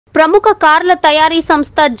ప్రముఖ కార్ల తయారీ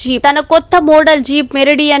సంస్థ జీప్ తన కొత్త మోడల్ జీప్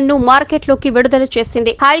మెరిడియన్ ను మార్కెట్ లోకి విడుదల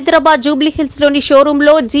చేసింది. హైదరాబాద్ జూబ్లీ హిల్స్ లోని షోరూమ్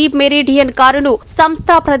లో జీప్ మెరిడియన్ కారును సంస్థ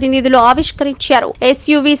ప్రతినిధులు ఆవిష్కరించారు.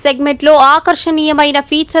 ఎస్యూవీ సెగ్మెంట్ లో ఆకర్షణీయమైన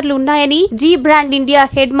ఫీచర్లు ఉన్నాయని jeep brand India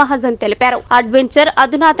head Mahajan తెలిపారు. అడ్వెంచర్,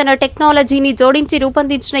 అధునాతన టెక్నాలజీని జోడించి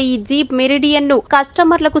రూపొందించిన ఈ జీప్ మెరిడియన్ ను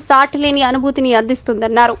కస్టమర్లకు సాటిలేని అనుభూతిని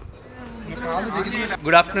అందిస్తుందన్నారు.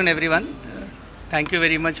 Good afternoon, everyone. Thank you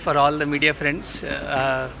very much for all the media friends.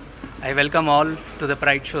 I welcome all to the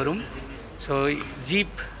Pride showroom. So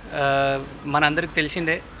Jeep, manandariki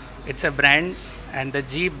telisinde, it's a brand, and the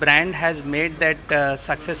Jeep brand has made that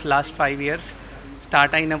success last 5 years.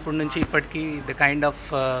 Start ayinappudu nunchi ippatiki the kind of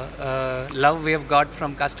love we have got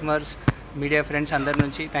from customers, media friends andar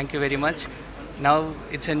nunchi. Thank you very much. Now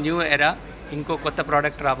it's a new era. Inko kotta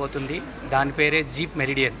product rabotundi. Dani pere Jeep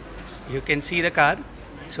Meridian. You can see the car.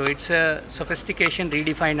 So it's a sophistication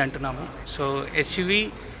redefined antunamu. So SUV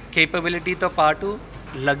capability to paatu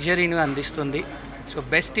luxury nu andistundi. So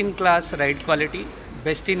best in class ride quality,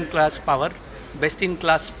 best in class power, best in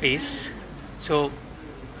class space. So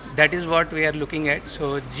that is what we are looking at. So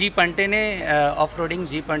Jeep antene off-roading,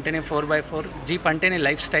 Jeep antene 4x4, Jeep antene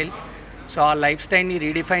lifestyle. So our lifestyle ni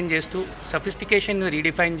redefine chestu, sophistication ni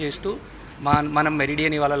redefine chestu manam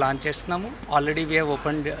Meridian ivala launch chestunamu. Already we have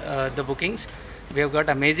opened the bookings. We have got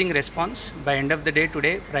amazing response. By end of the day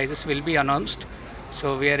today, prices will be announced. So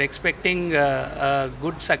we are expecting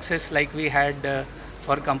good success like we had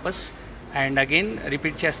for Compass. And again,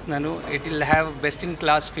 repeat chestunanu, it will have best in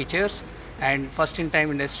class features and first in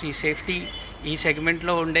time industry safety. E segment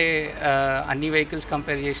lo unde anni vehicles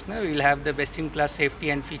compare chesina, we will have the best in class safety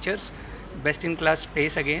and features, best in class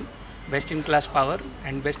space again, best in class power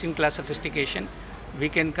and best in class sophistication. We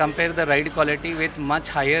can compare the ride quality with much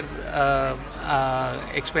higher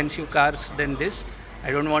expensive cars than this.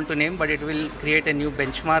 I don't want to name, but it will create a new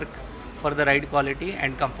benchmark for the ride quality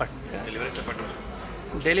and comfort.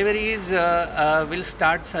 Deliveries will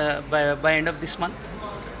start by end of this month.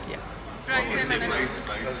 Yeah.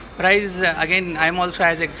 Price again, I am also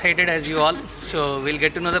as excited as you all, so we'll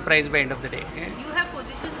get to know the price by end of the day. You have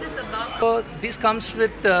positioned this above. So this comes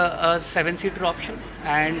with a 7-seater option,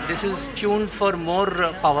 and this is tuned for more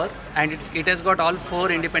power, and it has got all 4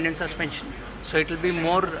 independent suspension. So it will be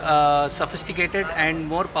more sophisticated and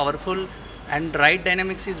more powerful, and ride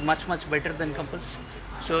dynamics is much better than Compass.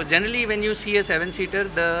 So generally when you see a 7-seater,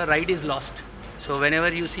 the ride is lost. So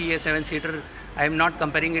whenever you see a 7-seater, I am not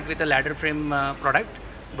comparing it with a ladder frame product,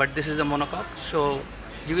 but this is a monocoque. So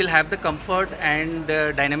you will have the comfort and the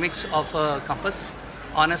dynamics of a Compass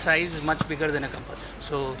on a size much bigger than a Compass.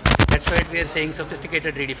 So that's why we are saying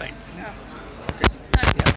sophisticated redefined. Yeah.